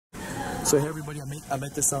So hey everybody, I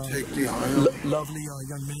met this lovely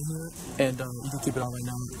young man here, and you can keep it on right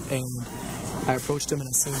now. And I approached him and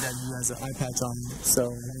I seen that he has an eye patch on him. So a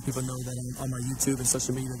lot of people know that I'm on my YouTube and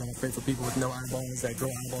social media that I pray for people with no eyeballs that grow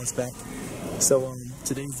eyeballs back. So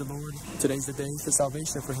today's the Lord, today's the day for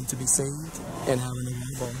salvation, for him to be saved and have a new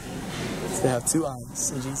eyeball. So they have two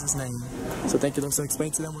eyes in Jesus' name. So thank you, Lord. So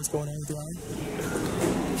explain to them what's going on with your eye.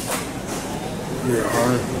 Yeah,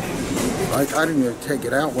 I didn't even take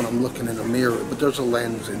it out when I'm looking in a mirror, but there's a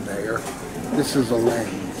lens in there. This is a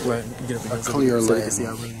lens. Right. You get a clear lens. So you can see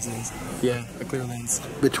how lens is. Yeah, a clear lens.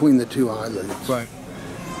 Between the two eyelids. Right.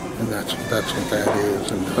 And that's what that is.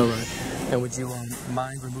 And, all right. And would you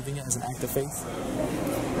mind removing it as an act of faith?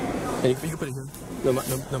 And you can put it here, no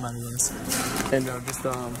matter what. And just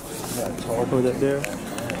hold it there.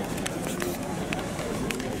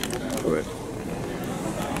 All right.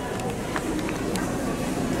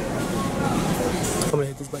 I'm gonna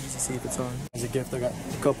hit these buttons to see if it's on. There's a gift, I got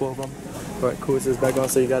a couple of them. All right, cool, it says back on,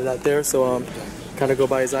 so you got it out there. So kind of go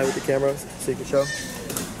by his eye with the camera so you can show.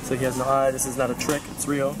 So he has no eye, this is not a trick, it's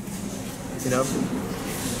real, you know?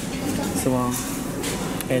 So,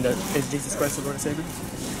 and is Jesus Christ the Lord and Savior?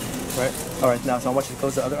 Right? All right, now, so I want you to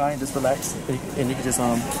close the other eye and just relax. And you can just,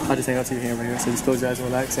 I'll just hang on to your hand right here. So just close your eyes and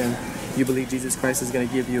relax. And you believe Jesus Christ is gonna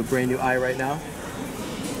give you a brand new eye right now?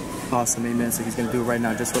 Awesome, amen. So he's gonna do it right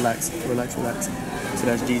now. Just relax, relax, relax. So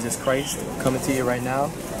that's Jesus Christ coming to you right now.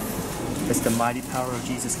 It's the mighty power of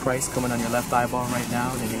Jesus Christ coming on your left eyeball right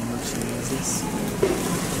now in the name of Jesus.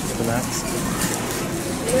 Just relax.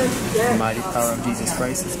 The mighty power of Jesus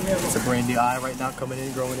Christ. It's a brand new eye right now coming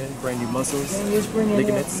in, growing in, brand new muscles,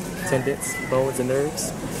 ligaments, tendons, bones, and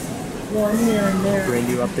nerves. Brand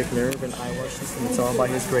new optic nerve and eyelashes, and it's all by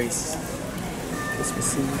his grace. Just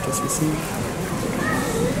receive, just receive.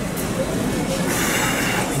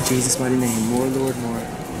 In Jesus' mighty name, more Lord, more.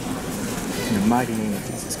 In the mighty name of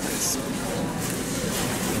Jesus Christ.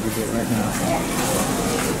 We do it right now.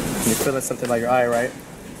 You're feeling something about your eye, right?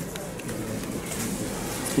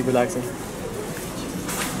 Keep relaxing.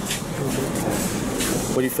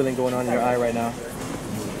 What are you feeling going on in your eye right now?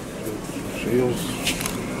 Feels.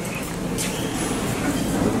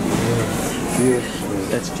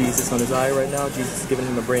 That's Jesus on his eye right now. Jesus is giving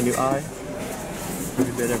him a brand new eye.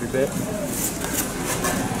 Every bit, every bit.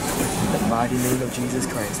 In the mighty name of Jesus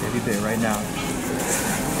Christ, every bit right now.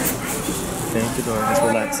 Thank you, Lord. Just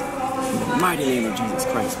relax. In the mighty name of Jesus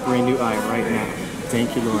Christ, brand new eye right now.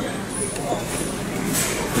 Thank you, Lord.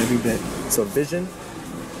 Every bit. So vision,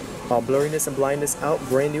 all blurriness and blindness out,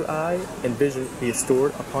 brand new eye, and vision be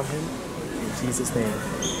stored upon him in Jesus' name.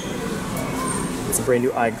 It's a brand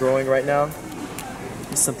new eye growing right now.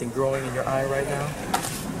 There's something growing in your eye right now.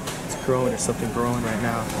 It's growing, there's something growing right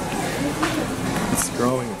now. It's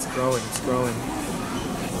growing, it's growing, it's growing.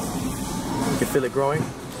 You can feel it growing.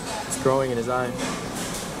 It's growing in his eye.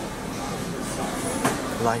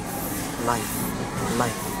 Life, life,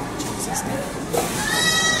 life in Jesus' name.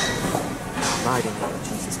 Mighty name of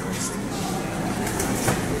Jesus Christ.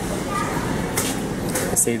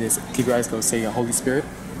 I say this, keep your eyes closed, say Holy Spirit.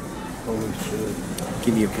 Holy Spirit.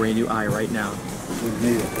 Give me a brand new eye right now. Give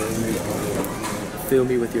me a brand new eye. Fill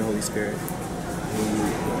me with your Holy Spirit.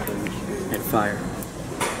 And fire.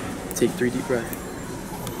 Take 3 deep breaths.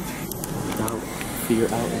 Doubt, fear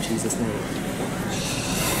out in Jesus' name.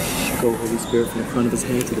 Go, Holy Spirit, from the crown of his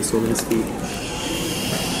head to the sole of his feet.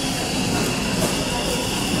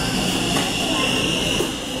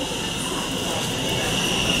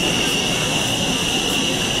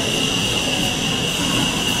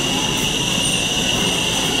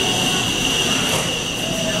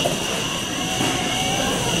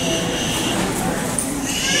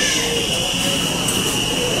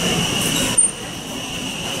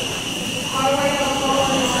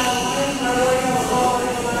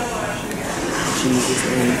 Jesus'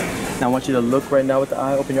 name. Now I want you to look right now with the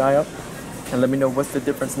eye, open your eye up, and let me know what's the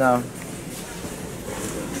difference now. I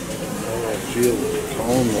feel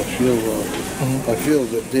calm, I feel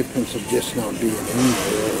the difference of just not being in there.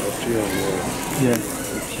 I feel yeah.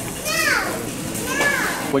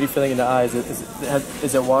 What are you feeling in the eye? Is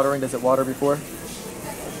it watering? Does it water before?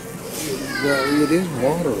 Well, it is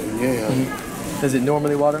watering, yeah. Mm-hmm. Does it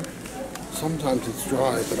normally water? Sometimes it's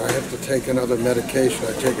dry, but I have to take another medication.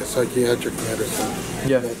 I take a psychiatric medicine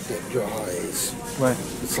that dries. Right.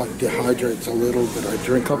 It's like dehydrates a little, but I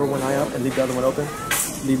drink. Cover one eye up and leave the other one open.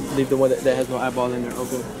 Leave the one that has no eyeball in there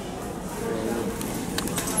open.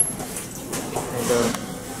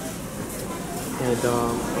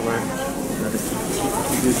 Alright. Now just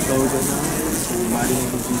keep your clothes right now. Mighty name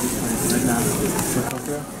of Jesus Christ right now. Come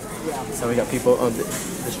through? Yeah. So we got people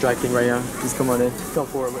distracting right now. Just come on in. Come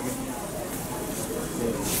forward with me.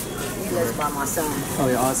 He lives by my son. Oh,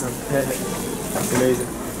 yeah, awesome. That's amazing.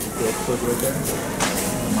 Yeah, close it right there.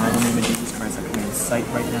 In the name of Jesus Christ, I command sight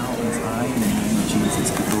right now on his eye. In the name of Jesus,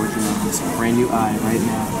 good Lord, you love this brand new eye right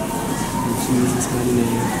now. In Jesus' mighty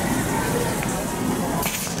name.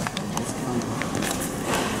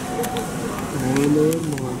 Oh, Lord,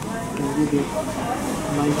 more. God, you good.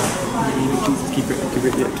 Life. In the name of Jesus, keep it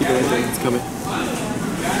right there. It's coming.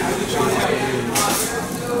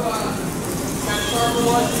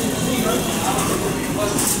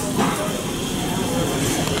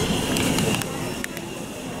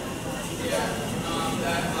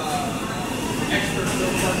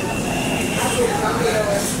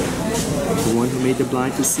 The one who made the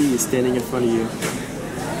blind to see is standing in front of you.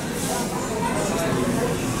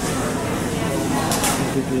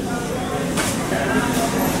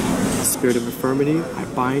 Spirit of infirmity, I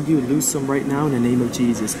bind you, loose them right now in the name of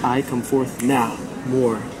Jesus. I come forth now.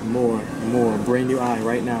 More. Brand new eye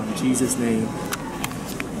right now in Jesus' name.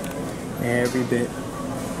 Every bit.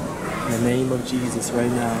 In the name of Jesus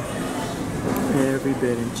right now. Every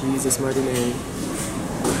bit in Jesus' mighty name.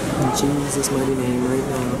 In Jesus' mighty name right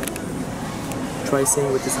now. Try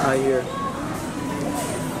saying with this eye here.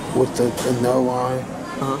 With the no eye?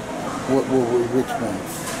 Uh-huh. Which one?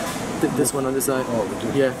 This one on this side? Oh,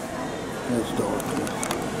 yeah. It's dark.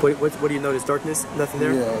 What do you notice? Darkness? Nothing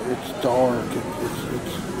there? Yeah, it's dark.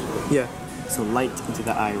 It's yeah. So light into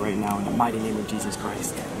the eye right now in the mighty name of Jesus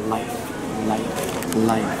Christ. Light in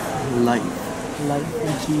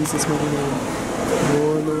Jesus' mighty name.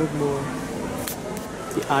 More, Lord, more.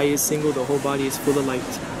 The eye is single, the whole body is full of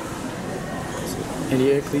light.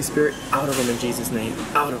 Any unclean spirit, out of them in Jesus' name.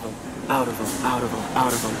 Out of them. Out of them, out of them,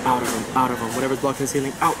 out of them, out of them, out of them. Whatever's blocking his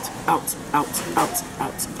healing, out.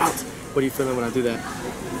 What are you feeling when I do that?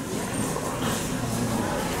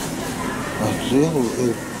 I feel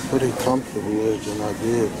pretty comfortable as than I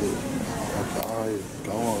did. The eye is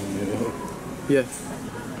gone, you know. Yeah.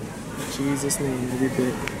 In Jesus' name, every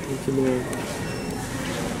bit. Thank you, Lord.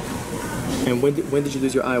 And when did you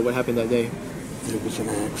lose your eye? What happened that day? It was an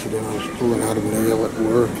accident. I was pulling out a nail at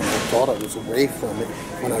work, and I thought I was away from it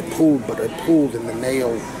when I pulled, but I pulled and the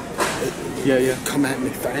nail come at me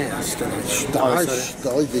fast, and it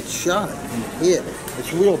shut and hit.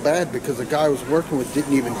 It's real bad because the guy I was working with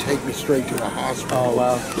didn't even take me straight to the hospital. Oh,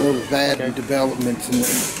 wow. There were bad developments,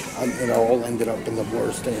 and it all ended up in the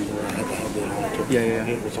worst end where I had to have it on. Yeah.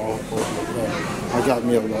 It was awful. I got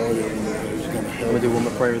me a lawyer, and it was going to help. I'm going to do one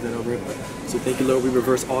more prayer then over it. So thank you, Lord. We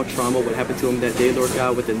reverse all trauma. What happened to him that day, Lord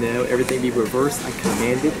God, with the nail, everything be reversed. I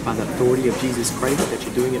command it by the authority of Jesus Christ that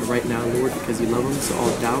you're doing it right now, Lord, because you love him. So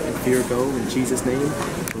all doubt and fear go in Jesus' name.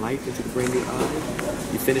 Life into the brand new eye.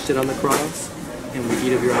 You finished it on the cross, and we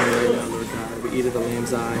eat of your eye right now, Lord God. We eat of the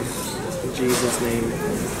Lamb's eye. In Jesus' name.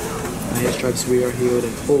 By his stripes we are healed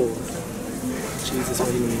and whole. In Jesus'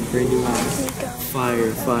 mighty name. Brand new eye.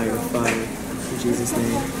 Fire. In Jesus'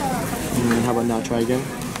 name. And how about now? Try again.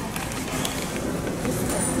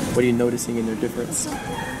 What are you noticing in their difference?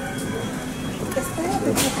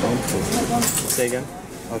 Say again.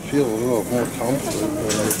 I feel a little more comfortable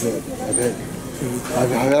than I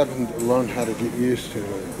haven't learned how to get used to it.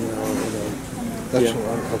 You know. That's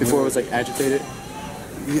what Before it was like agitated.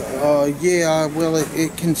 Yeah. Well,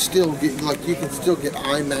 it can still get you can still get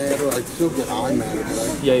eye matter. I still get eye matter,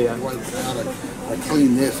 but I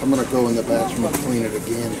clean this. I'm gonna go in the bathroom and clean it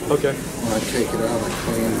again. Okay. When I take it out, I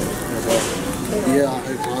clean it.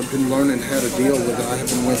 I've been learning how to deal with it. I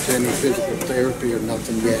haven't went to any physical therapy or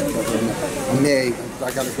nothing yet, but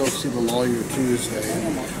I got to go see the lawyer Tuesday.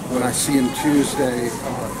 And when I see them Tuesday,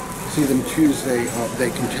 they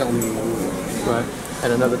can tell me more. Right.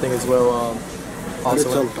 And another thing as well.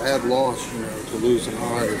 Also, it's a bad loss, to lose an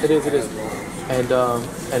eye. It is.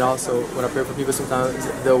 And also, when I pray for people, sometimes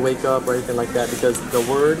they'll wake up or anything like that because the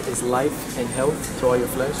word is life and health to all your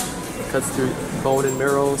flesh. It cuts through bone and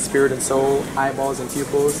marrow, spirit and soul, eyeballs and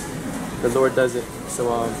pupils. The Lord does it.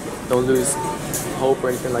 So don't lose hope or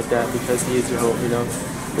anything like that because He is your hope,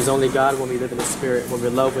 There's only God when we live in the Spirit, when we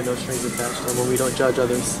love with no strings attached, and when we don't judge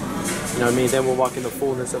others. Then we'll walk in the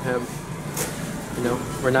fullness of Him.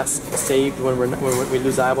 We're not saved when we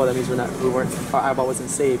lose the eyeball. That means our eyeball wasn't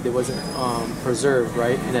saved. It wasn't preserved,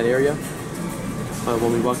 right, in that area. But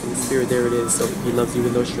when we walk in the Spirit, there it is. So He loves you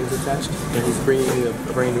with no strings attached, and He's bringing you a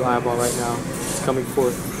brand new eyeball right now. It's coming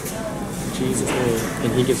forth in Jesus' name,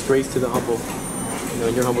 and He gives grace to the humble.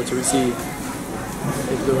 And you're humble to receive.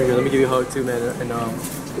 Let me give you a hug too, man, and you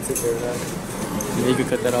can take care of that. And you can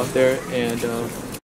cut that off there, and.